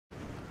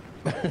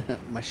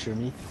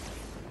Mushroomy.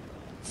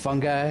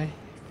 Fungi.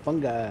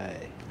 Fungi.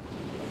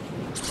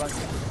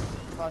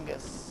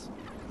 Fungus.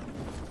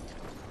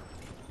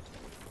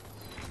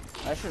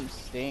 Mushrooms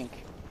stink.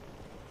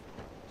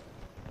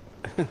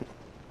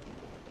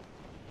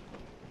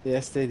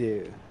 Yes, they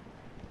do.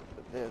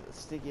 They're the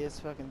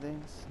stickiest fucking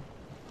things.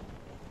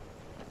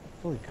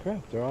 Holy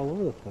crap, they're all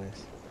over the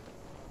place.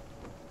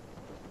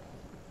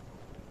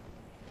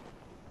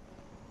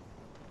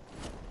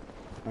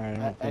 Alright,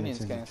 I'm not paying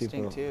Onions attention kind of to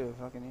stink people. too.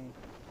 Fucking eat.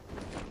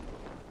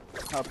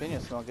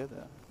 Jalapenos smell good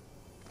though.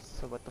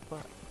 So what the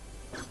fuck?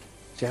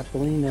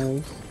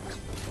 Japalinos.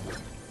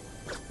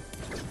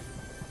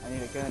 I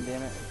need a gun,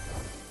 damn it.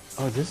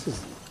 Oh, this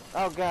is...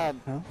 Oh god.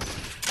 Huh?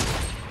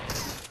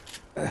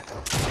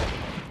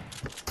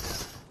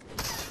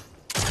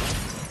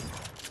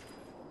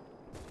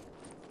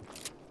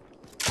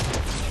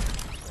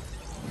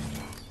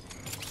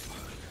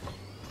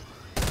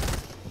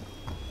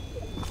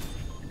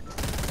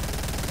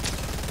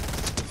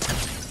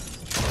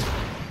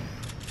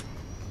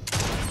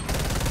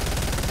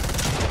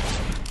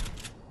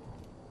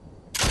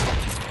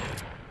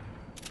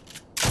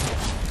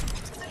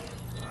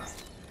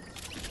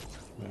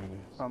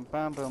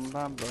 Bum bum bum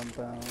bum bum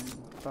bum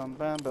bum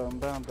bum bum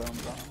bum bum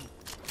bum.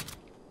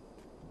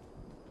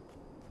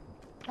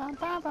 Bum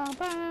bum bum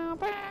bum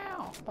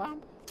bum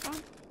bum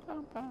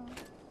bum bum.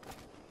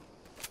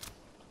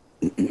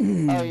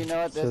 Oh, you know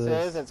what So this is?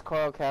 this... It's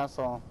Coral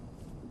Castle.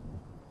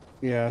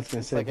 Yeah, I was gonna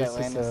It's say, like this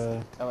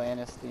is,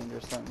 Atlantis themed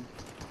or something.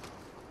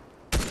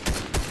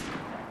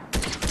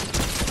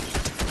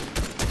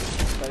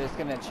 But it's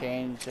gonna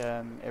change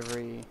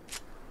every.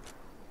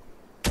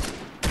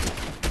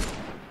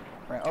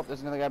 Right. Oh,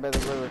 there's another guy by the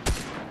river.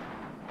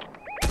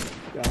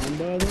 Down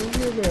by the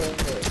river.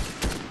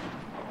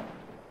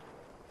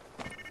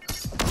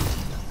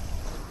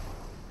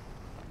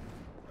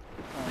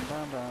 Bum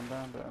bum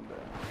bum bum bum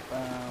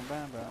bum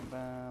bum bum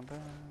bum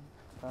bum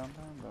bum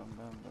bum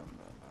bum bum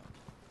bum.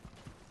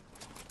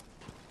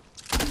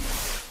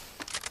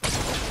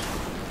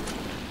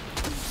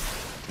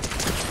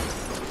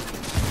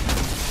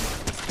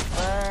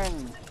 Burn!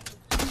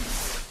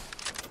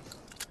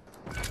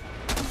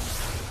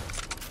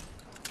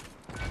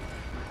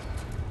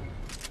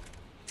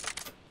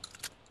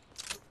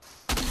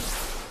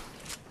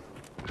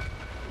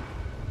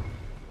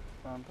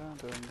 Bum bum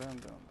bum bum bum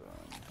bum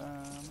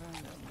bum bum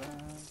bum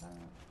bum.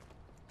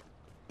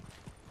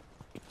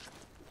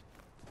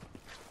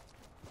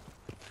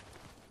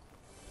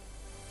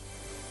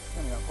 I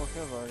got 4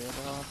 kills already. What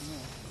the hell happened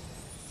here?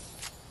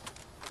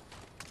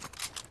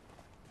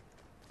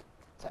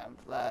 Time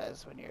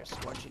flies when you're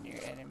scorching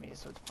your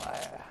enemies with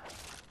fire.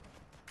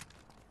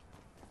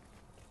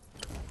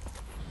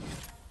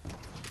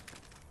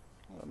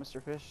 Hello,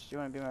 Mr. Fish. Do you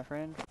want to be my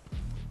friend?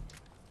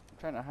 I'm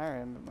trying to hire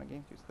him, but my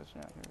game keeps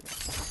glitching out. Here we go.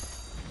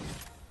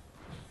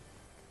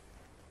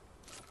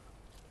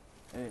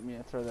 I didn't mean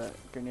to throw that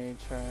grenade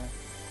try.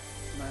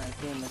 My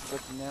game is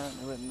glitching out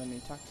and it wouldn't let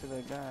me talk to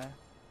the guy.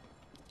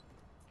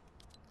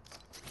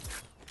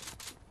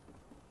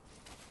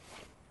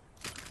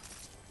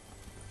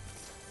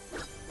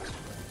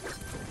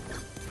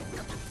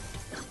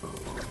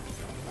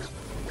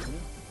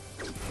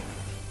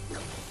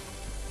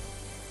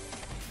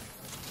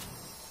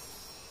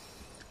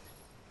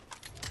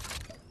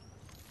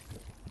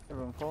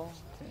 Everyone full?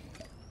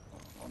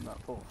 Well, not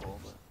full,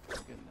 but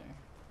getting there.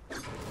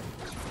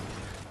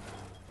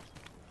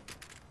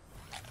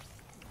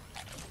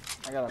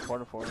 I got a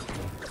Ps4.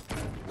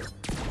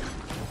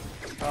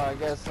 Oh, I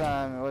guess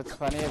what's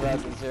funny about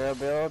the Zero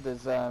build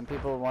is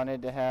people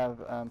wanted to have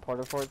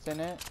Ps4s in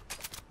it,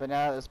 but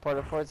now that there's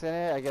Ps4s in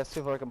it, I guess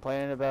people are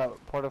complaining about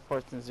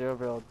Ps4s in Zero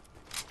build.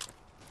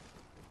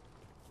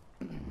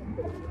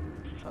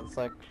 I was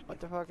like, what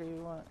the fuck do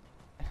you want?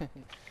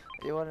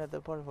 You wanted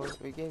the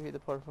Ps4, we gave you the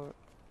Ps4.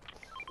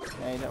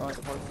 Now you don't want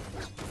the Ps4.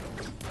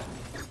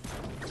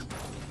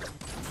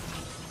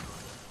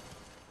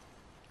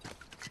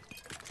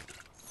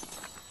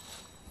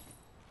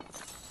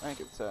 I think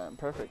it's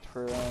perfect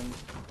for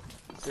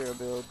Zero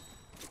build.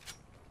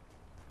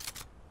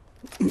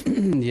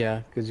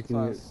 Yeah, because you As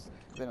long can... as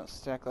they don't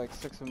stack like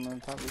 6 of them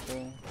on top of each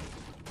other.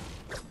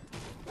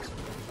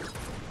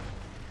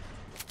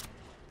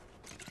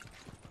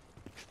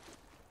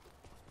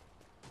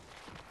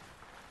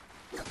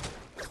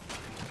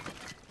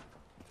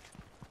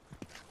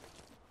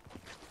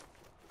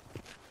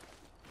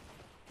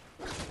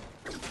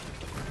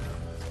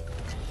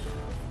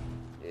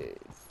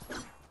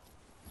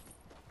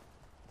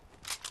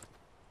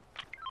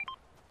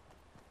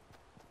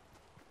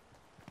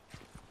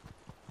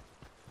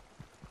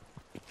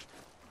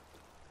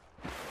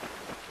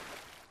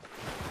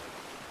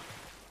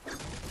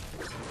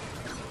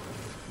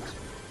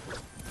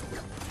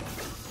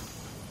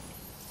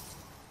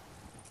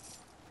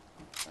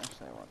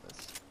 Actually, I want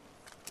this.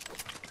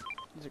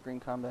 Use a green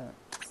combat.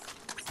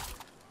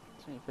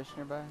 Is there any fish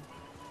nearby?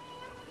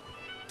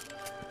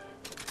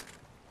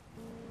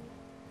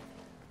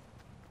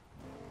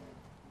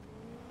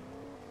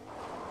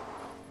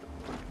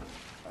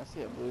 I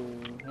see a blue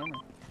hammer.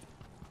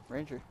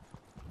 Ranger.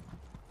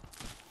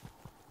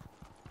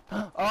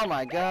 Oh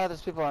my god,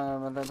 there's people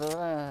on Yep,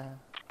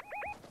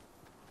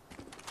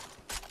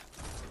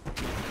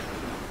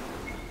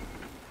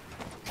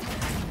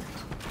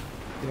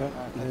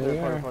 I there threw we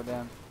a are. porta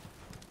down.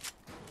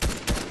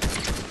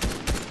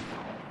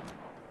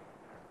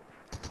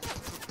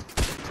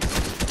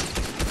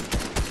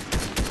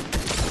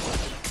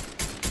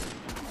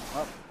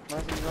 Oh, why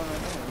is he going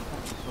right there? He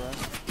can't just run.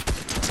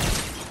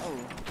 Oh.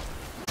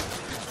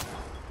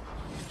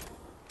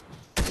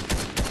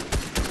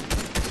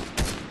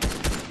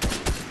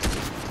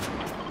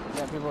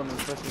 Yeah, people in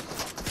these bushes.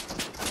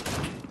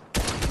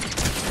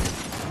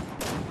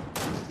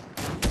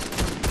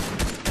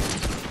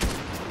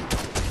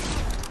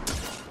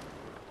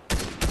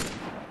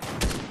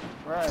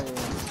 Where are you?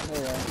 There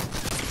you are.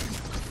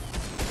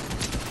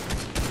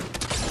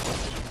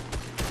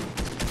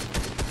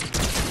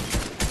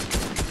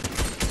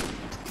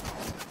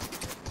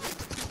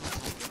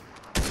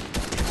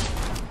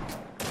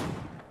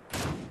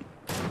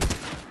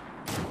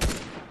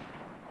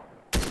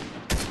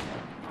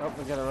 Oh,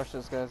 we gotta rush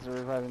those guys. They're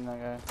reviving that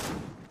guy.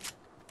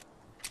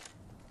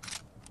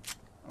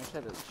 I wish I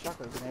had a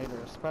shotgun grenade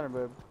or a spider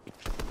bib.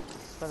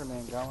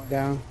 Spider-Man got one.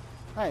 Down.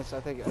 Nice, I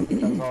think that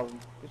was all of them.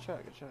 Good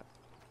shot, good shot.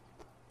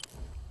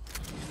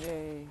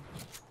 Yay.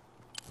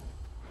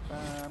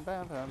 Bam,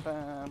 bam, bam,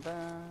 bam,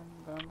 bam,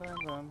 bam, bam,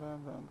 bam, bam,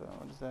 bam, bam.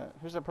 What is that?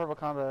 Here's a purple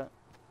combat.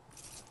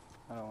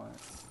 I don't want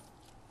it.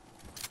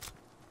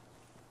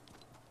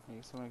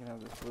 Maybe someone can have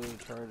this blue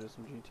charge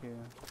SMG2.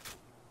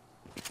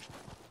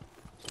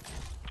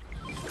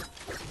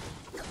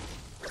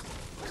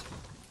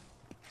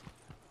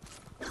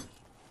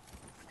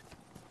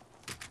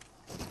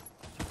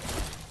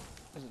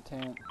 There's a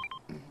tent.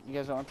 You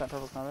guys don't want that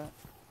purple combat?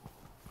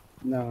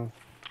 No.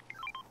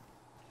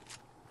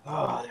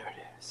 Oh, there it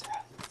is.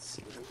 Let's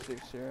see.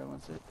 6-0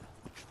 wants it.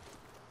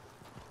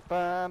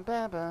 Bam,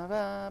 bam, bam,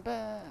 bam,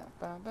 bam,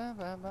 bam, bam,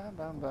 bam, bam,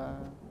 bam,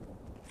 bam.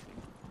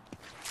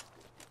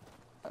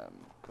 I'm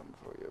coming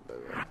for you,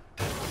 baby.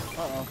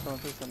 Uh-oh, someone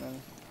threw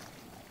something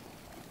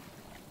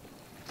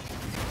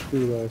at me.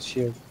 Ooh,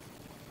 shield.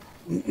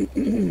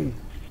 You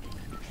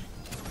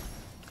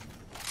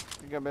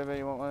got, baby,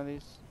 you want one of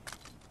these?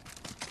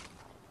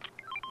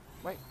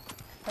 Wait,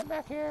 come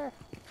back here!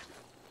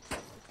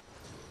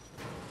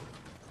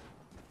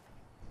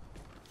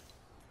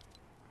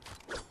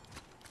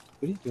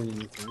 What are you doing in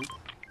your phone?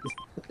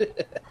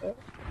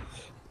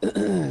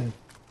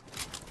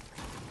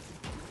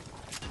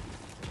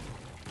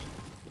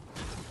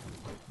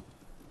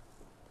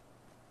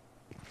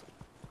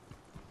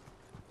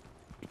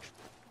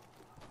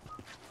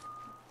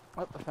 Oh,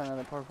 I found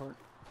another part for it.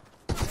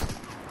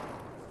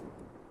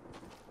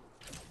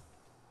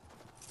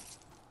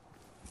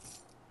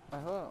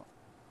 Hello.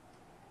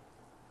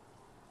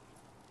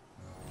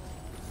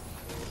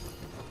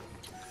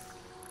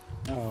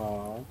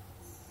 Aww.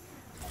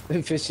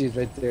 The fishy's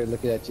right there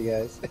looking at you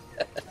guys.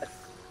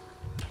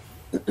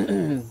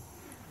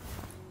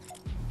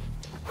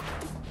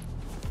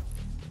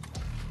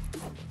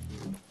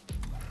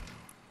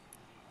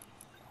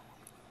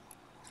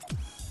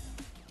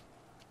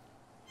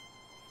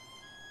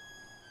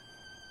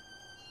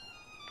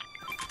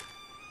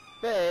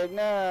 Babe,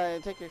 no,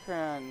 take your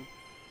crown.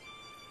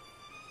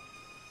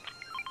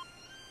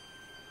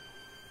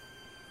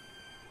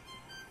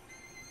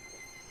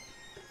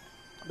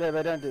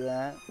 Baby, don't do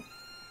that.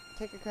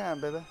 Take your crown,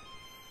 baby.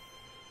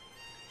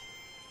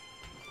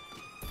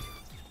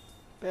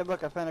 Babe,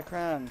 look, I found a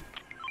crown.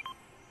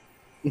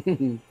 Hey,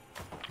 babe,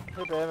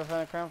 I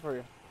found a crown for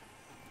you.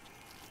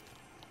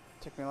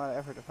 Took me a lot of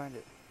effort to find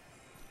it.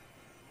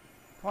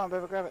 Come on,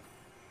 baby, grab it.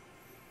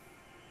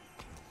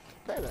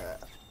 Baby,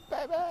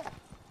 baby,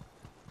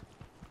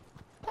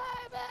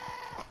 baby.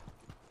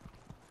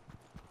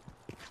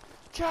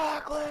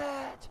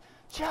 Chocolate,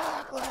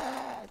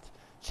 chocolate,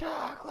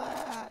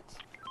 chocolate.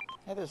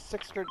 Hey, there's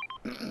 6 good.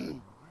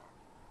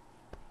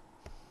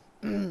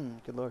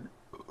 Good lord.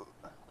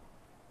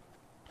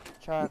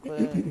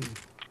 Chocolate.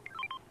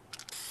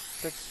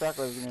 6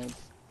 chocolate grenades.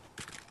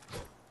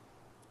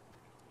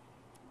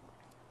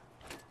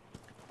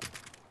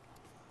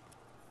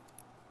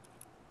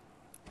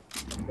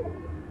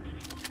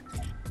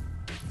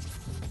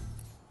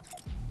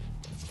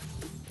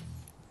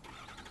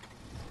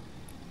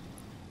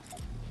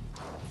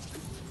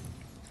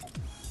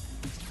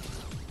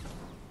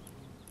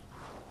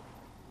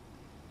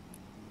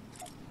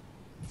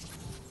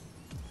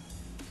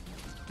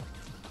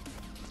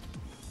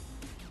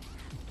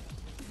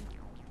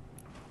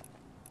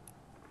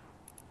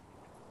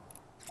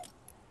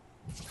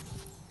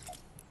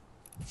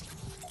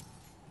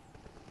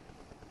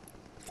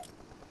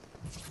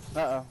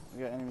 Uh-oh,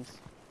 we got enemies.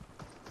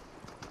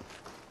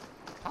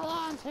 Hold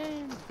on,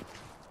 team!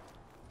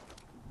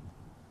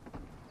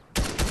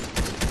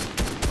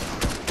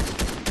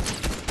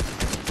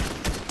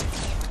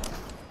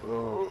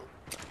 Oh.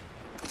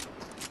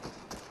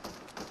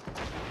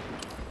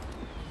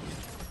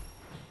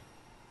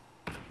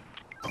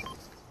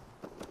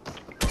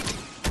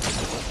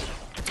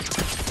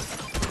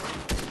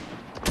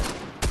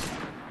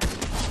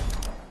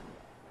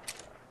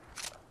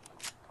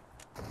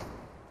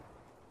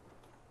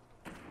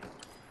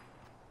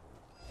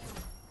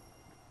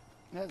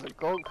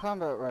 Gold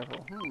combat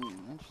rifle.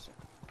 Interesting.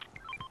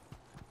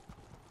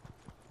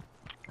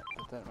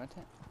 Put that in my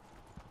tent.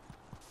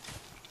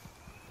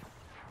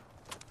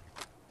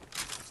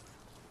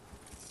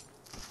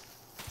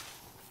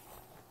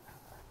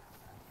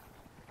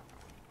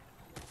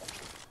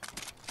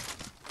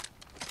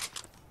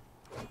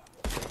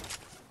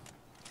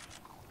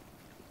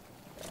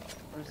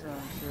 Where's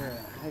Sierra?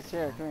 Hey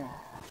Sierra, come here.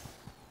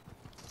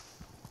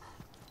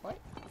 What?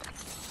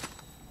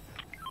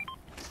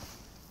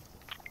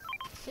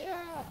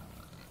 Sierra!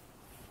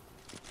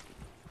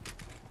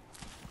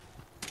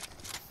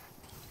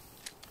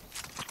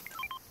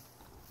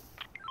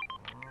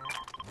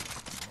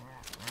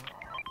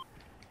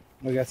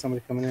 We got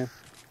somebody coming in.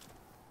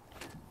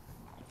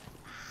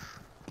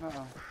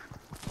 Uh-oh.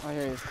 Oh,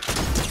 here he is.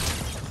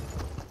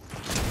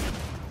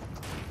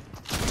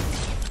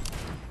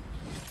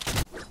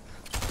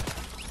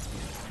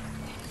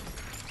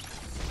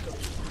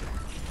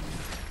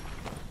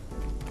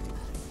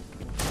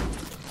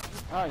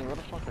 Oh, you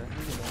little fucker.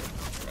 You did that.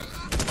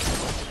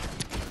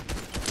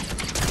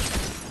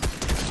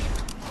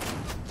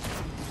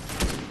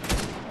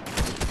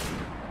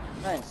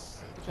 Nice.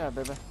 Good job,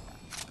 baby.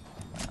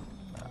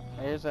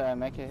 Here's a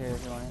mecha here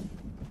if you want it.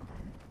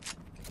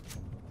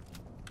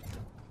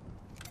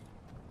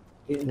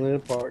 Getting lit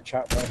apart,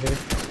 chop right here.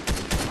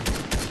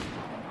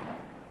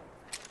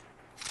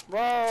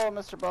 Roll,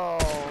 Mr. Ball,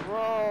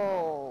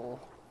 roll!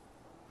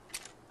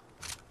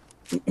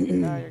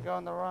 No, you're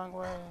going the wrong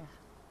way.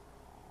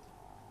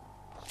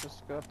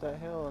 Just go up that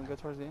hill and go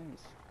towards the enemies.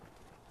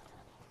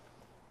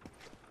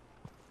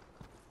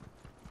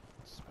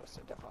 It's supposed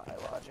to defy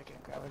logic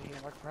and gravity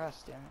and work for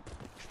us, damn it.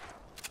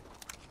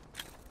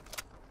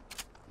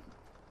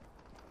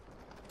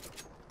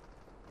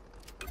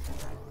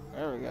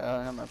 There we go,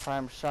 now my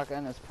prime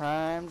shotgun is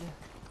primed.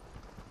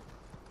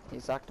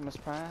 He's Optimus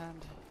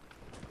primed.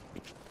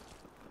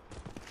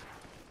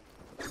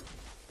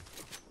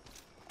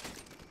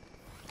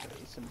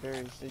 Eat some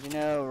berries. Did you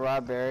know raw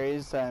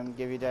berries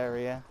give you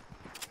diarrhea?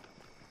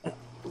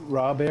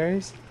 Raw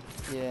berries?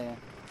 Yeah.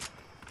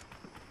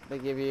 They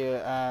give you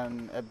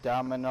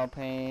abdominal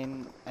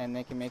pain, and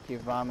they can make you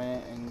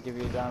vomit and give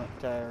you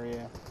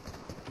diarrhea.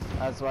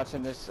 I was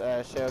watching this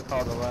show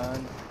called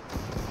Alone,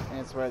 and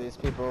it's where these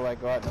people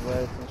like go out in the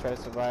woods and try to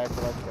survive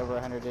for like over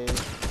 100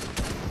 days.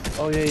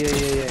 Oh yeah.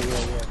 There's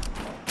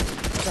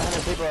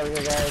 100 people over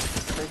here, guys.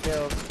 3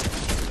 kills.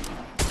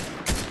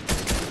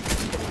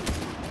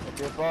 If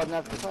you're bold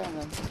enough to claim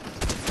them.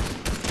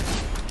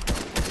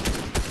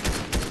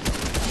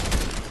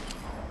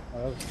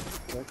 Oh,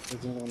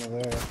 there's one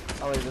over there.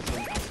 I'll leave this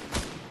one.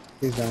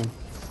 He's down.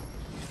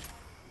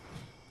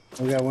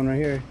 We got one right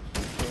here.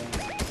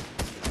 Yeah.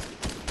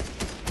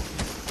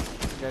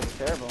 You guys are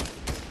terrible.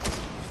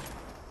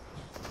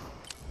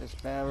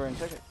 Just ran over and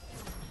took it.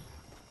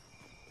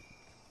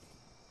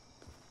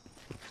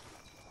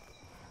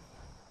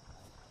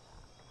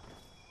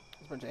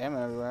 There's a bunch of ammo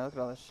everywhere. Look at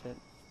all this shit.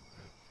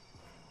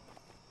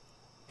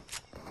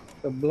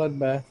 The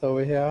bloodbath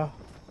over here.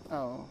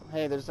 Oh,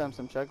 hey, there's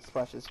some chug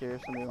splashes here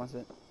if somebody wants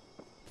it.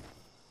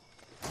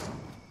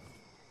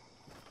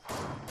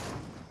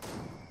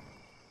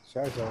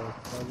 Sharks are.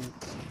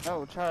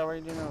 Oh, Char, what are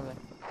you doing over there?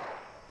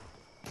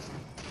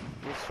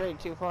 You're straight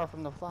too far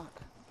from the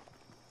flock.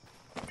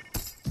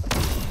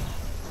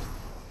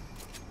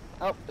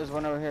 Oh, there's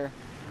one over here.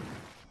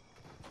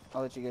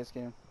 I'll let you guys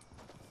get him.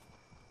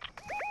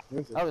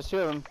 Oh, there's 2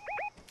 of them.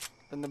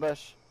 In the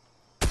bush.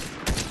 I'll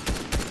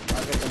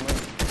get them with.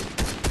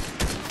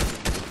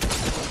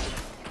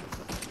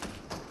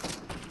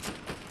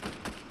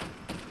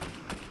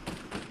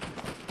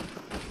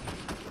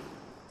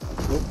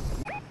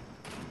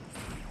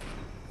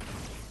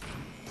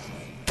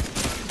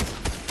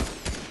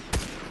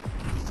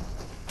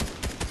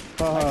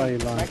 Oh, you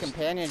My launched.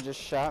 companion just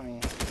shot me.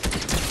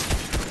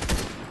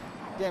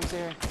 Get him,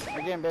 Sierra.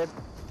 Get him, babe.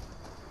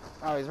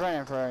 Oh, he's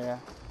running for you.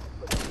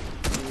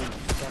 You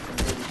fucking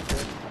baby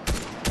shit.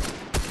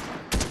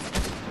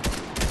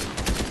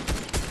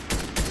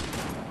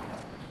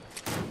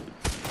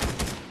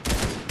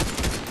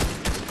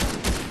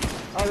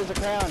 Oh, there's a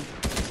crown.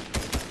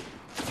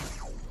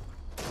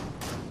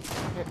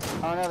 Here.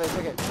 Oh no, they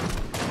took it.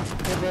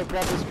 Here, babe,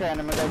 grab this crown.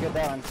 I'm gonna go get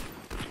that one.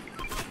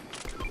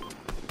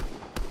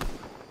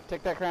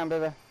 Take that crown,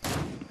 baby.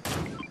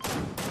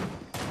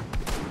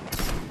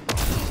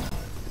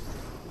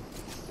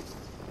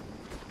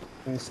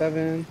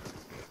 $27,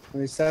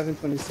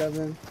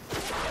 $27.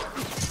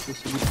 This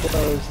should be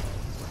closed.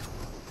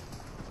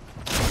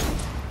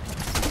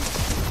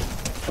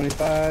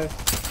 25.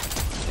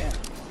 Damn.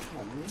 Come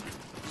on, man.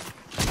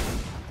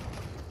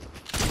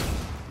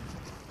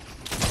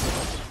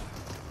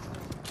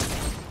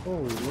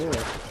 Holy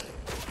Lord.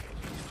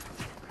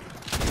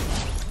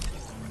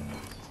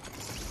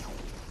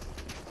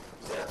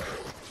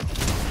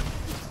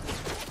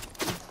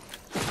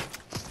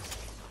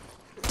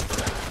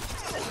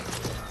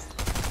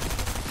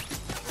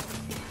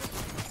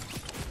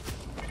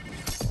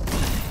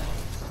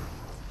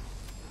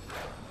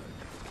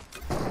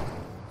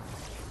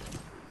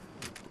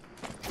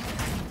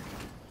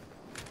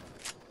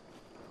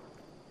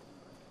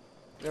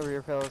 Get over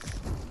here, fellas.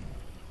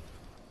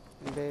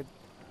 And babe.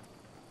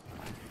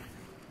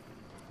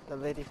 The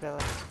lady fella.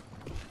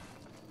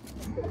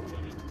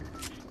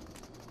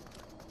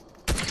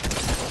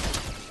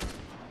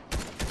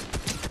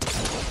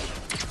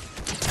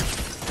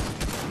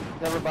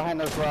 Never behind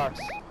those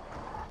rocks.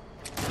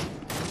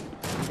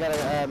 You got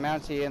a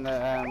Mountie in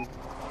the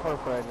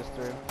portal I just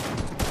threw.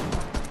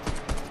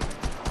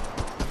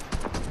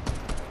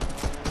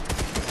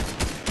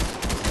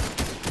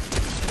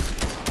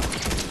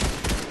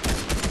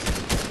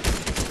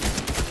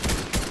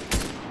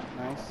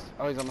 Nice.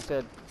 Oh, he's almost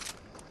dead.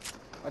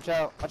 Watch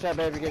out,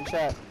 babe, you're getting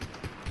shot.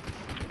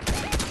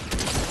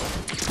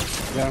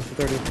 Down for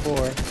 34.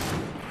 I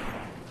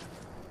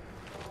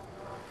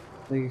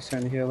think he's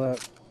trying to heal up.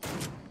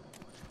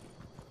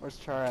 Where's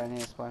Chara? I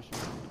need a splash him.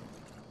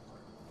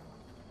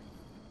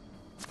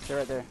 They're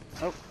right there.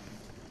 Oh.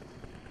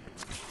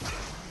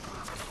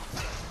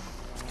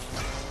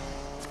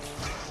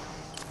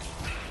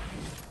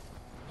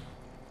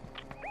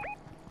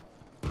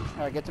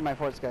 Alright, get to my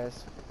forts,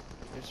 guys.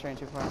 You're straying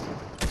too far.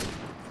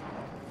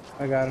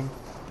 I got him.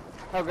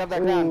 Oh, grab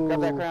that crown. Grab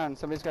that crown.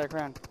 Somebody's got a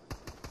crown.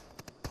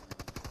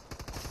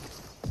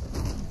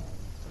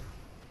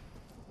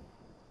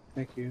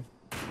 Thank you.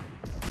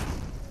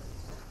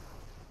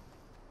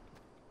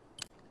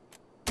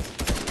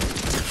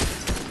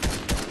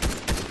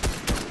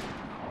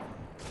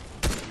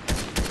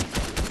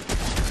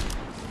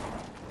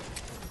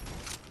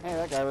 Hey,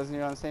 that guy wasn't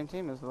even on the same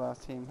team as the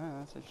last team. Huh,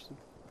 that's interesting.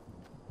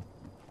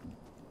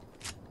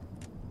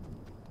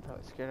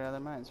 Probably scared out of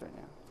their minds right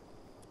now.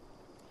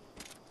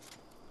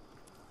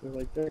 They're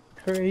like, they're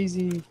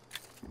crazy.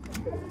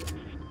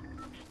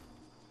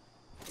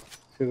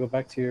 Should we go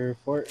back to your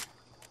fort?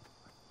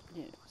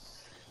 Yes.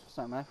 It's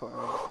not my fault. I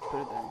just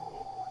put it there.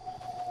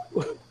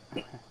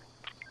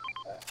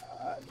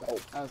 No.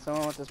 Oh,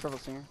 someone with this purple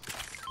stinger.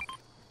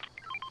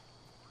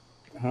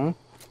 Huh?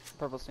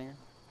 Purple stinger.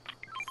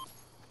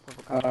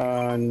 Purple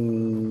copper.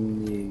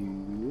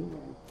 No.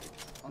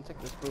 I'll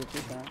take this blue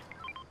too, then.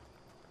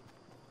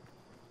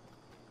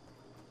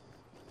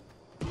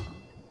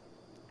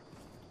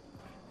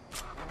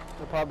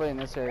 They're probably in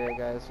this area,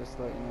 guys, just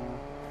to let you know.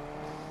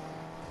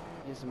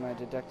 Using my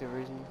deductive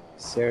reasoning.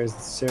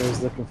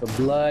 Sarah's looking for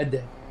blood.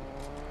 You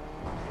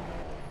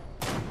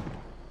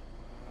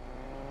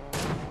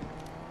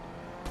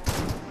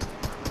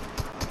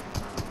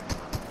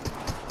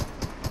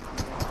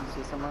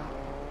see someone?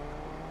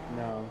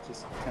 No,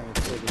 just kind of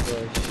through the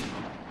bush.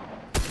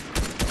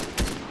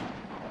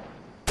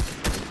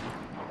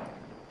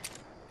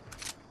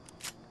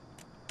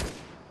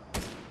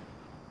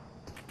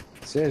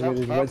 Sarah's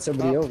ready to run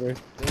somebody over.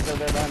 There's over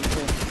there behind the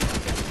tree.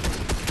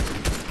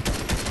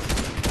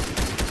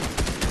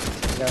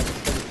 Yeah,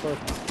 34.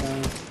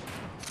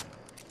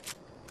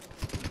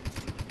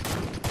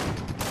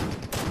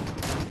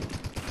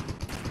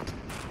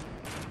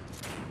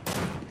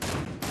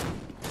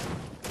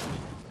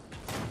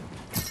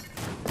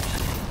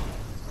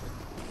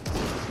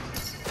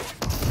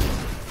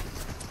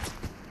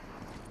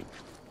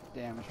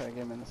 Damn, I tried to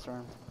get him in the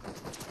storm.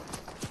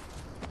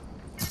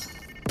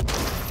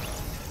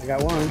 I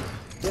got one.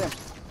 Yeah.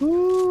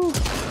 Woo!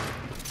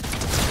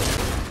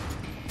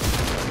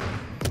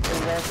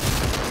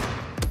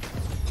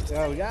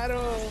 Oh, we got him!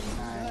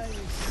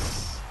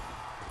 Nice.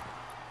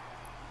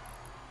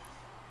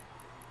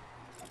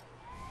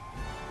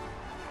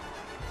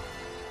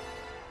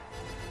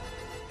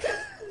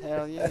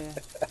 Hell yeah.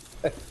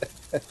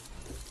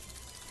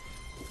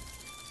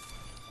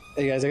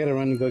 Hey guys, I gotta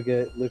run and go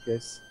get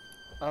Lucas.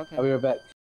 Okay. I'll be right back.